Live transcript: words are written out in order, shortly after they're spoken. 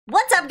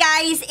What's up,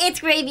 guys?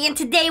 It's Gravy, and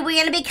today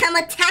we're gonna become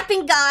a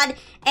tapping god,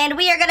 and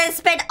we are gonna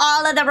spend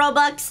all of the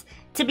Robux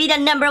to be the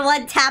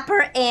 #1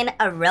 tapper in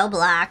a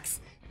Roblox.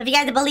 If you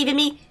guys believe in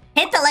me,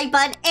 hit the like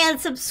button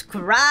and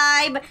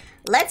subscribe.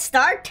 Let's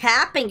start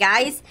tapping,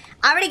 guys.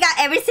 I already got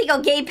every single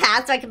game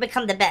pass so I can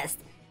become the best.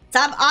 So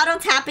I'm auto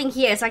tapping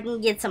here so I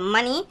can get some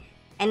money,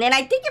 and then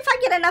I think if I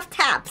get enough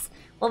taps,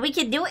 what we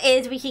can do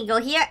is we can go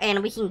here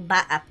and we can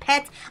buy a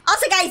pet.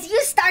 Also, guys,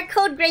 use star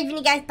code Gravy when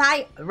you guys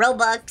buy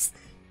Robux.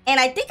 And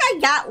I think I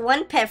got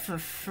one pet for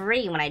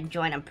free when I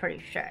joined, I'm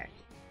pretty sure.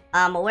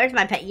 Where's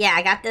my pet? Yeah,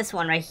 I got this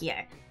one right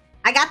here.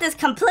 I got this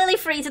completely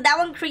free, so that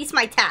will increase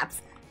my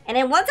taps. And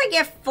then once I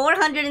get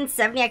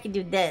 470, I can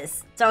do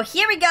this. So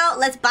here we go.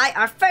 Let's buy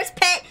our first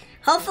pet.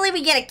 Hopefully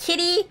we get a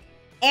kitty.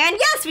 And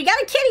yes, we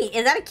got a kitty.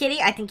 Is that a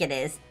kitty? I think it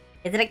is.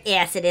 Is it a...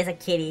 Yes, it is a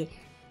kitty.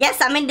 Yes,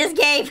 I'm in this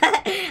game.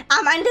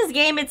 I'm in this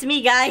game. It's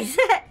me, guys.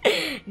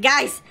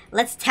 Guys,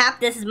 let's tap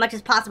this as much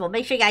as possible.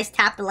 Make sure you guys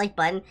tap the like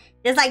button.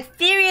 Just like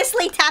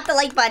furiously tap the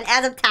like button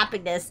as I'm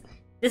tapping this.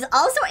 There's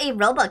also a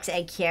Robux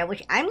egg here,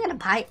 which I'm going to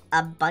buy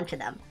a bunch of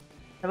them.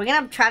 So we're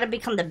going to try to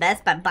become the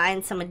best by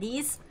buying some of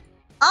these.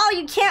 Oh,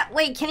 you can't.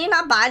 Wait, can you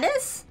not buy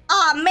this?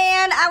 Oh,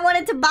 man, I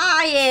wanted to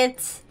buy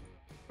it.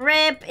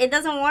 Rip, it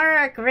doesn't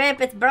work.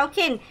 Rip, it's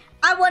broken.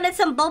 I wanted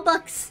some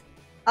Robux.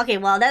 Okay,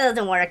 well, that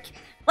doesn't work.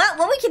 Well,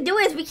 what we can do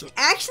is we can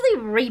actually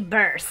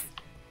rebirth.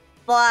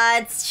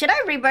 But should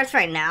I rebirth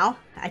right now?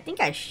 I think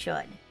I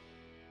should.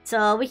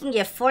 So we can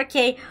get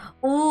 4K.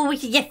 Ooh, we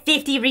can get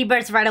 50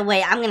 rebirths right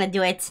away. I'm going to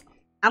do it.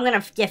 I'm going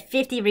to get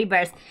 50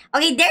 rebirths.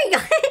 Okay, there you go.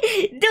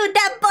 Dude,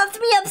 that buffed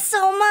me up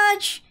so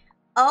much.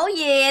 Oh,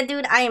 yeah,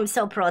 dude. I am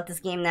so pro at this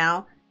game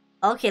now.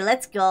 Okay,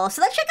 let's go.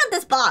 So let's check out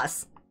this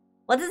boss.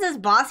 What does this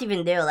boss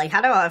even do? Like,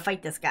 how do I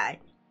fight this guy?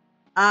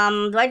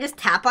 Do I just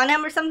tap on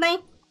him or something?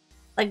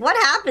 Like, what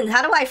happens?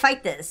 How do I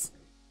fight this?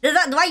 Do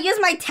I use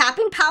my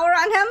tapping power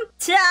on him?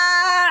 Tap!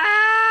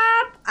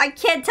 I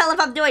can't tell if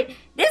I'm doing...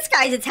 This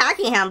guy's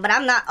attacking him, but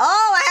I'm not...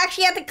 Oh, I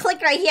actually have to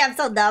click right here. I'm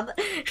so dumb. Well,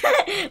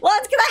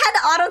 it's because I had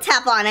the auto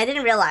tap on. I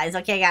didn't realize.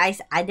 Okay, guys.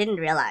 I didn't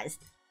realize.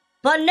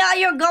 But now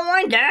you're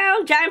going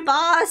down, giant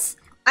boss.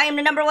 I am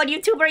the #1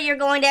 YouTuber. You're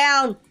going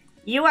down.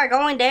 You are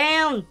going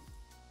down.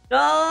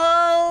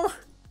 Go.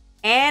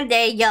 And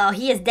there you go.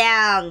 He is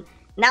down.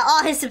 Now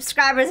all his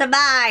subscribers are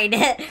mine.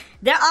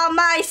 They're all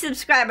my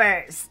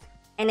subscribers.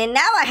 And then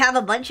now I have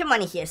a bunch of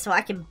money here. So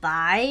I can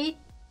buy...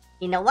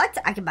 You know what?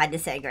 I can buy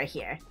this egg right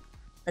here.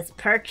 Let's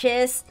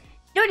purchase.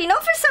 Dude, you know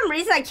for some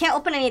reason I can't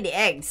open any of the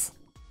eggs.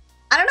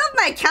 I don't know if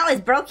my account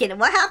is broken.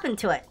 What happened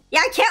to it?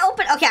 Yeah, I can't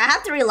open... Okay, I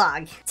have to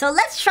relog. So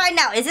let's try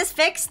now. Is this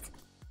fixed?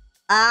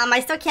 I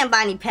still can't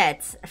buy any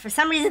pets. For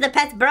some reason the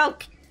pets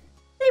broke.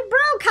 They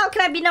broke. How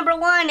can I be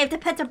 #1 if the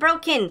pets are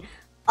broken?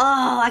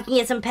 Oh, I can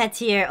get some pets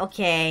here.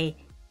 Okay.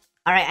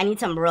 Alright, I need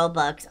some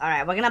Robux.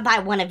 Alright, we're gonna buy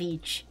one of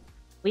each.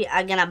 We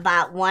are gonna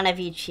buy one of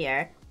each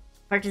here.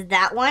 Purchase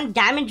that one.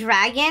 Diamond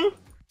Dragon.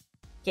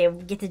 Okay,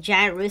 we get the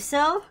Giant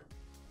Russo.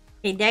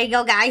 Okay, there you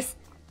go, guys.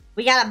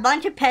 We got a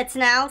bunch of pets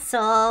now,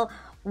 so...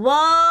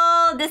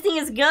 Whoa, this thing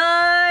is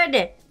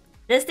good.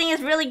 This thing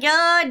is really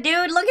good.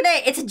 Dude, look at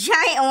it. It's a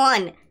giant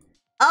one.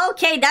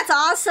 Okay, that's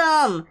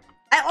awesome.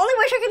 I only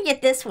wish I could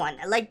get this one.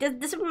 Like,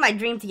 this would be my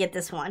dream to get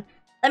this one.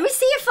 Let me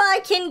see if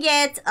I can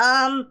get,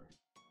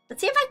 let's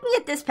see if I can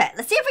get this pet.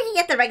 Let's see if I can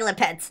get the regular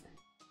pets.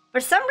 For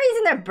some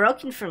reason, they're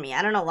broken for me.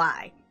 I don't know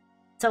why.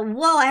 So,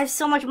 whoa, I have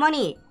so much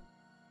money.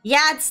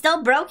 Yeah, it's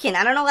still broken.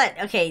 I don't know what.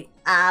 Okay,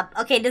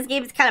 okay, this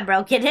game is kind of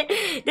broken. This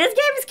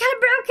game is kind of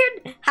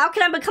broken. How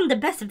can I become the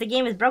best if the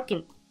game is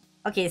broken?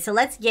 Okay, so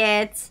let's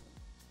get,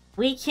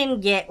 we can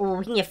get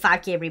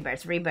 5K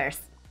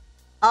rebirth.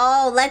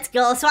 Oh, let's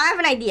go. So I have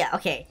an idea.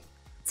 Okay,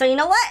 so you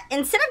know what?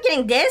 Instead of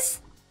getting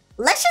this,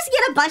 let's just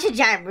get a bunch of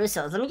Giant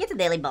Russos. Let me get the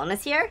daily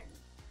bonus here.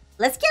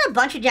 Let's get a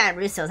bunch of Giant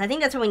Russos. I think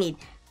that's what we need.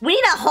 We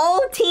need a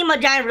whole team of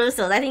Giant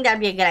Russos. I think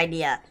that'd be a good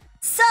idea.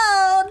 So,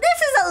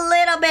 this is a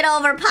little bit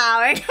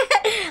overpowered.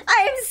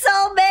 I have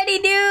so many,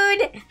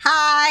 dude.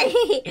 Hi.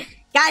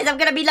 Guys, I'm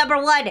gonna be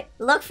 #1.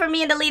 Look for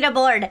me in the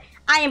leaderboard.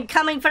 I am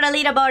coming for the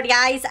leaderboard,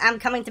 guys. I'm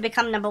coming to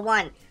become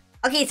 #1.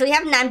 Okay, so we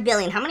have 9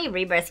 billion. How many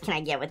rebirths can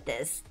I get with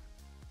this?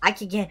 I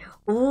could get,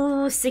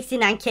 ooh,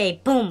 69K.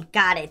 Boom,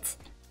 got it.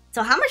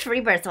 So how much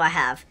rebirth do I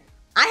have?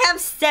 I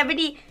have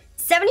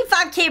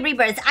 75K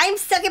rebirths. I am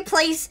 2nd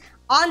place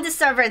on the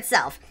server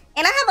itself.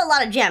 And I have a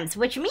lot of gems,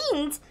 which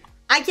means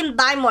I can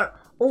buy more.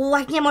 Oh,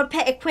 I can get more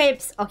pet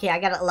equips. Okay, I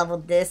gotta level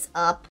this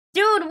up.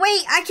 Dude,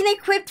 wait, I can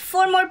equip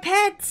 4 more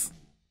pets.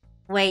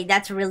 Wait,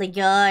 that's really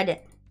good.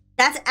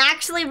 That's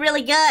actually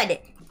really good.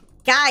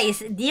 Guys,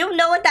 do you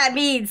know what that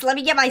means? Let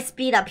me get my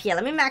speed up here.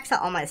 Let me max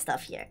out all my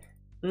stuff here.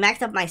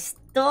 Max up my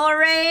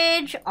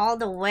storage all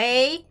the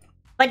way.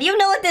 But do you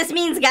know what this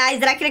means, guys?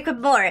 That I can equip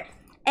more.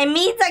 It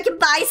means I can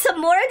buy some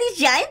more of these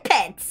giant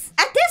pets.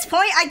 At this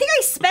point, I think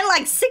I spent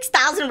like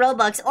 6,000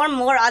 Robux or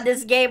more on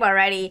this game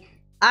already.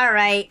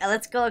 Alright,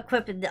 let's go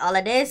equip all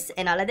of this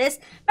and all of this.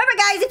 Remember,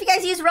 guys, if you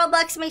guys use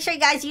Robux, make sure you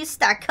guys use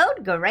star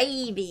code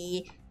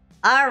Gravy.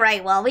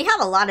 Alright, well, we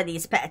have a lot of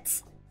these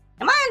pets.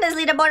 Am I on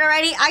this leaderboard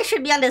already? I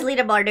should be on this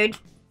leaderboard, dude.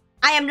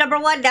 I am number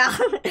 1 now.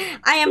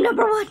 I am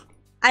number 1.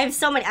 I have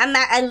so many.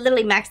 I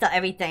literally maxed out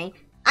everything.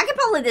 I could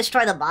probably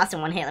destroy the boss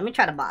in one hit. Let me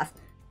try the boss.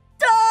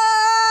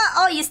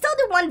 Oh, you still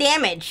do 1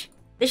 damage.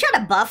 They should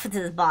have a buff to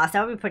this boss.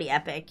 That would be pretty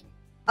epic.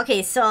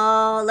 Okay,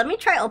 so let me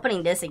try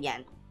opening this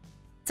again.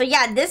 So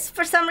yeah, this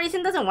for some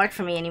reason doesn't work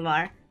for me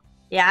anymore.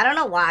 Yeah, I don't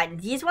know why.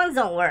 These ones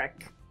don't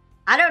work.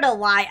 I don't know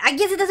why. I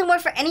guess it doesn't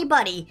work for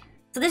anybody.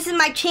 So this is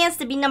my chance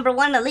to be number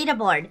 1 on the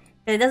leaderboard.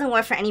 But it doesn't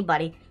work for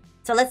anybody.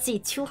 So let's see,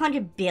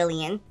 200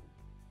 billion.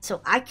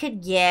 So I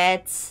could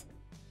get...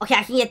 Okay,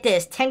 I can get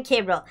this,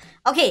 10k roll.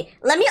 Okay,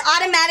 let me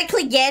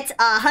automatically get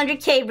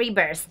 100k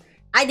rebirth.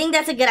 I think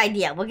that's a good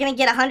idea. We're gonna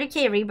get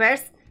 100k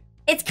rebirth.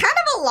 It's kind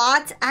of a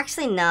lot.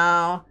 Actually,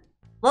 no.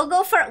 We'll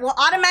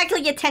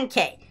automatically get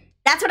 10k.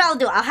 That's what I'll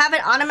do. I'll have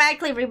it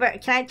automatically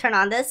rebirth. Can I turn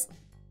on this?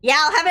 Yeah,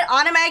 I'll have it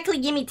automatically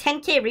give me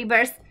 10k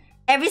rebirth.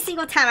 Every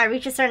single time I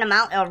reach a certain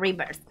amount, it'll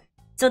rebirth.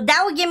 So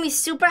that will get me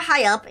super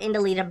high up in the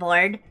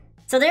leaderboard.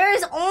 So there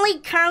is only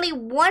currently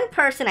 1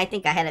 person I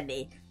think ahead of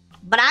me.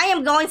 But I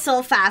am going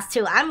so fast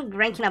too. I'm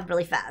ranking up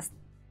really fast.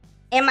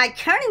 And my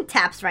current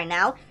taps right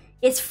now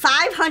is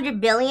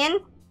 500 billion.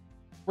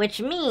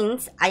 Which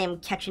means I am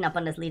catching up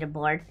on this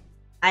leaderboard.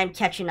 I am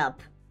catching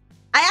up.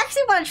 I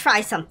actually want to try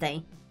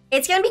something.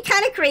 It's going to be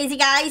kind of crazy,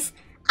 guys.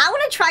 I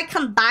want to try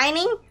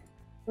combining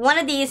one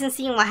of these and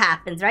seeing what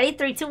happens. Ready?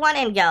 3, 2, 1,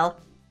 and go.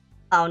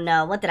 Oh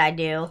no, what did I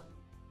do?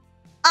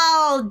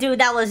 Oh, dude,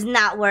 that was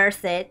not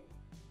worth it.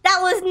 That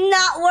was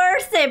not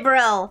worth it,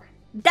 bro.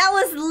 That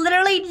was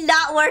literally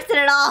not worth it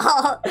at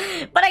all.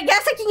 But I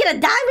guess I can get a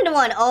diamond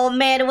one. Oh,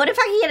 man. What if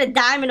I can get a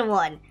diamond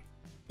one?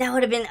 That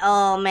would have been...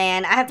 Oh,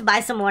 man. I have to buy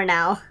some more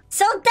now.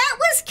 So that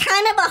was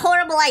kind of a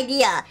horrible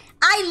idea.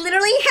 I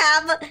literally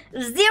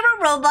have 0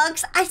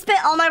 Robux. I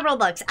spent all my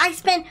Robux. I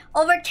spent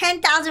over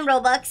 10,000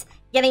 Robux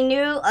getting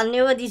new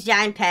of these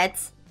giant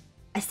pets.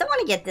 I still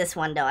want to get this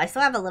one, though. I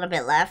still have a little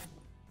bit left.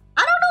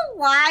 I don't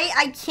know why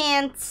I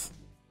can't...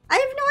 I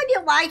have no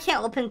idea why I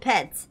can't open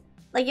pets.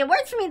 Like, it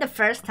worked for me the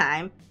first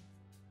time.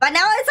 But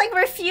now it's like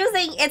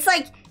refusing. It's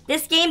like,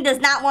 this game does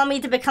not want me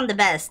to become the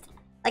best.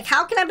 Like,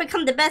 how can I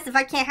become the best if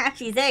I can't hatch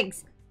these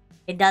eggs?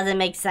 It doesn't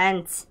make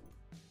sense.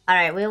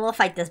 Alright, we will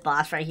fight this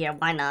boss right here.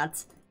 Why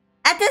not?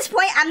 At this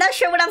point, I'm not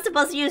sure what I'm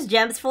supposed to use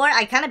gems for.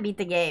 I kind of beat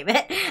the game.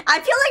 I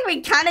feel like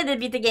we kind of did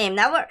beat the game.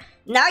 Now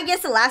I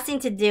guess the last thing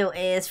to do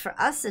is for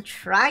us to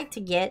try to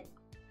get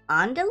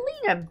on the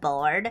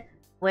leaderboard.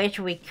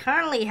 Which we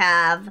currently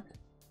have...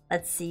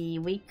 Let's see.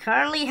 We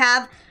currently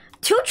have...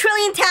 2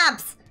 trillion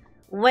taps!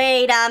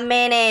 Wait a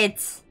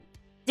minute.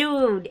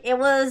 Dude, it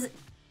was...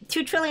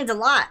 2 trillion's a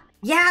lot.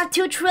 Yeah,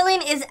 2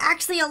 trillion is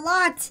actually a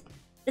lot.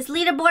 This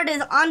leaderboard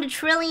is on the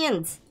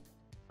trillions.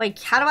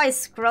 Wait, how do I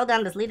scroll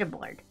down this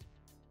leaderboard?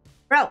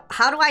 Bro,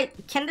 how do I...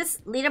 Can this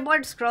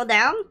leaderboard scroll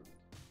down?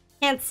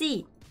 Can't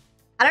see.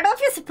 I don't know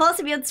if you're supposed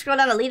to be able to scroll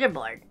down a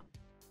leaderboard.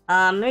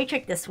 Let me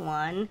check this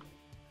one.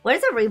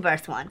 Where's the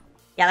rebirth one?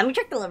 Yeah, let me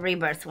check the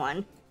rebirth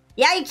one.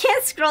 Yeah, you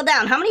can't scroll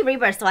down. How many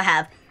rebirths do I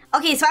have?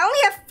 Okay, so I only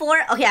have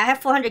 4. Okay, I have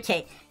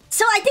 400k.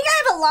 So I think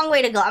I have a long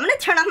way to go. I'm going to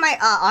turn off my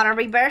auto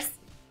rebirth.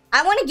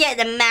 I want to get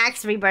the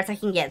max rebirth I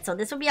can get. So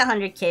this will be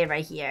 100k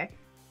right here.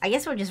 I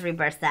guess we'll just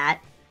rebirth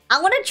that.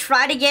 I want to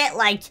try to get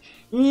like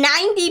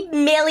 90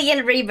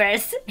 million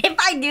rebirths. If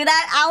I do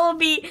that, I will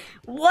be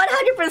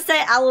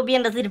 100%. I will be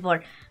on the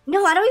leaderboard.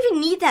 No, I don't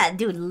even need that,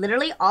 dude.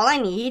 Literally, all I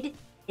need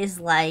is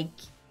like...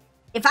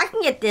 If I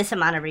can get this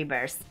amount of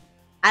rebirths,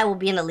 I will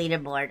be in the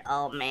leaderboard.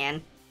 Oh,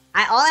 man.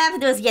 All I have to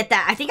do is get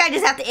that. I think I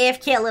just have to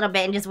AFK a little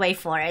bit and just wait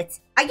for it.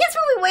 I guess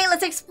while we wait,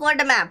 let's explore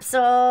the map.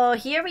 So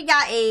here we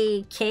got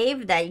a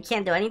cave that you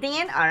can't do anything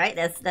in. All right,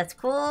 that's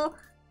cool.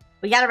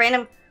 We got a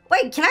random...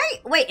 Wait, can I...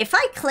 Wait, if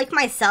I click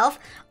myself...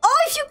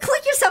 Oh, if you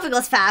click yourself, it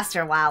goes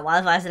faster. Wow,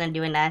 why wasn't I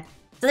doing that?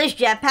 So there's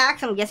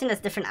jetpacks. I'm guessing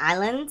that's different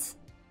islands.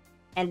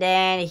 And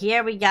then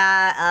here we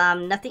got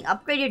nothing.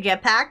 Upgrade your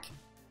jetpack,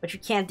 which we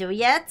can't do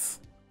yet.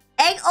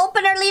 Egg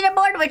opener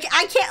leaderboard, which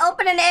I can't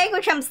open an egg,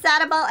 which I'm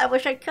sad about. I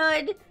wish I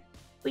could.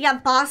 We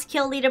got boss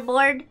kill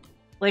leaderboard,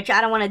 which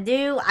I don't want to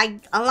do. I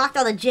unlocked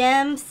all the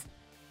gems.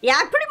 Yeah,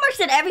 I pretty much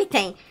did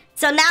everything.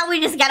 So now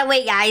we just gotta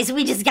wait, guys.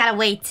 We just gotta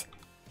wait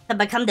to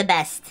become the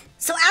best.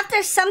 So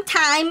after some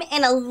time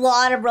and a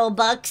lot of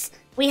Robux,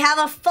 we have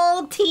a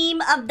full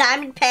team of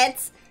diamond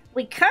pets.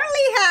 We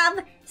currently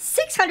have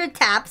 600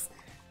 taps,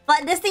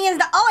 but this thing is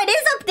not... Oh, it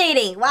is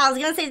updating. Wow, I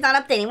was gonna say it's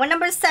not updating. We're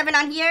number 7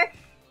 on here.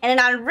 And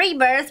then on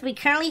rebirth, we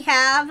currently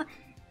have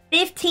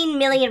 15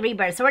 million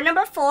rebirths. So we're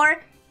number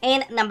 4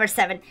 and number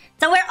 7.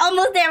 So we're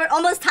almost there. We're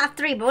almost top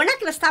 3. But we're not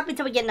going to stop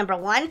until we get number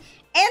 1. And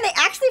they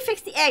actually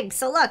fixed the eggs.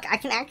 So look, I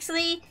can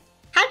actually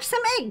hatch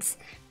some eggs.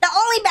 The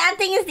only bad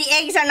thing is the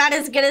eggs are not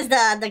as good as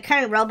the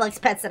current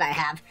Roblox pets that I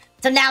have.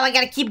 So now I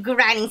got to keep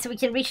grinding so we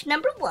can reach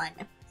number 1.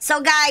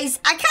 So guys,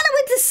 I kind of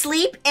went to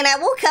sleep and I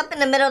woke up in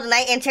the middle of the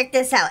night and check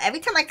this out. Every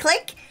time I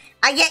click,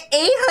 I get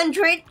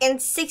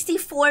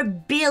 864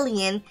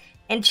 billion.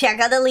 And check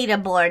out the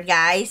leaderboard,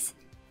 guys.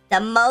 The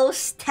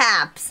most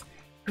taps.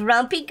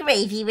 Grumpy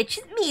Gravy, which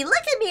is me. Look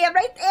at me, I'm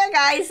right there,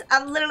 guys.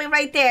 I'm literally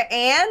right there.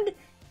 And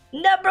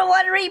number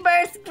 1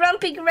 rebirth,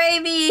 Grumpy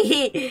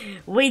Gravy.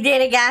 We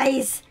did it,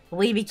 guys.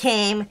 We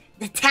became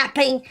the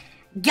tapping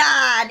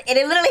god. And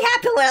it literally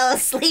happened when I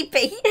was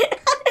sleeping.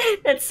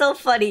 That's so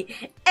funny.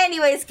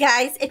 Anyways,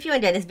 guys, if you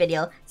enjoyed this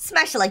video,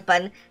 smash the like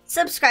button.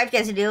 Subscribe if you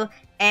guys are new.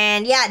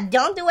 And yeah,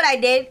 don't do what I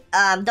did.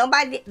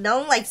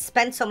 Don't like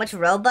spend so much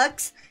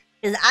Robux.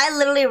 Because I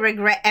literally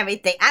regret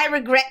everything. I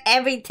regret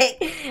everything.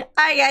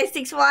 Alright guys,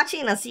 thanks for watching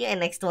and I'll see you in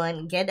the next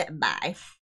one. Goodbye.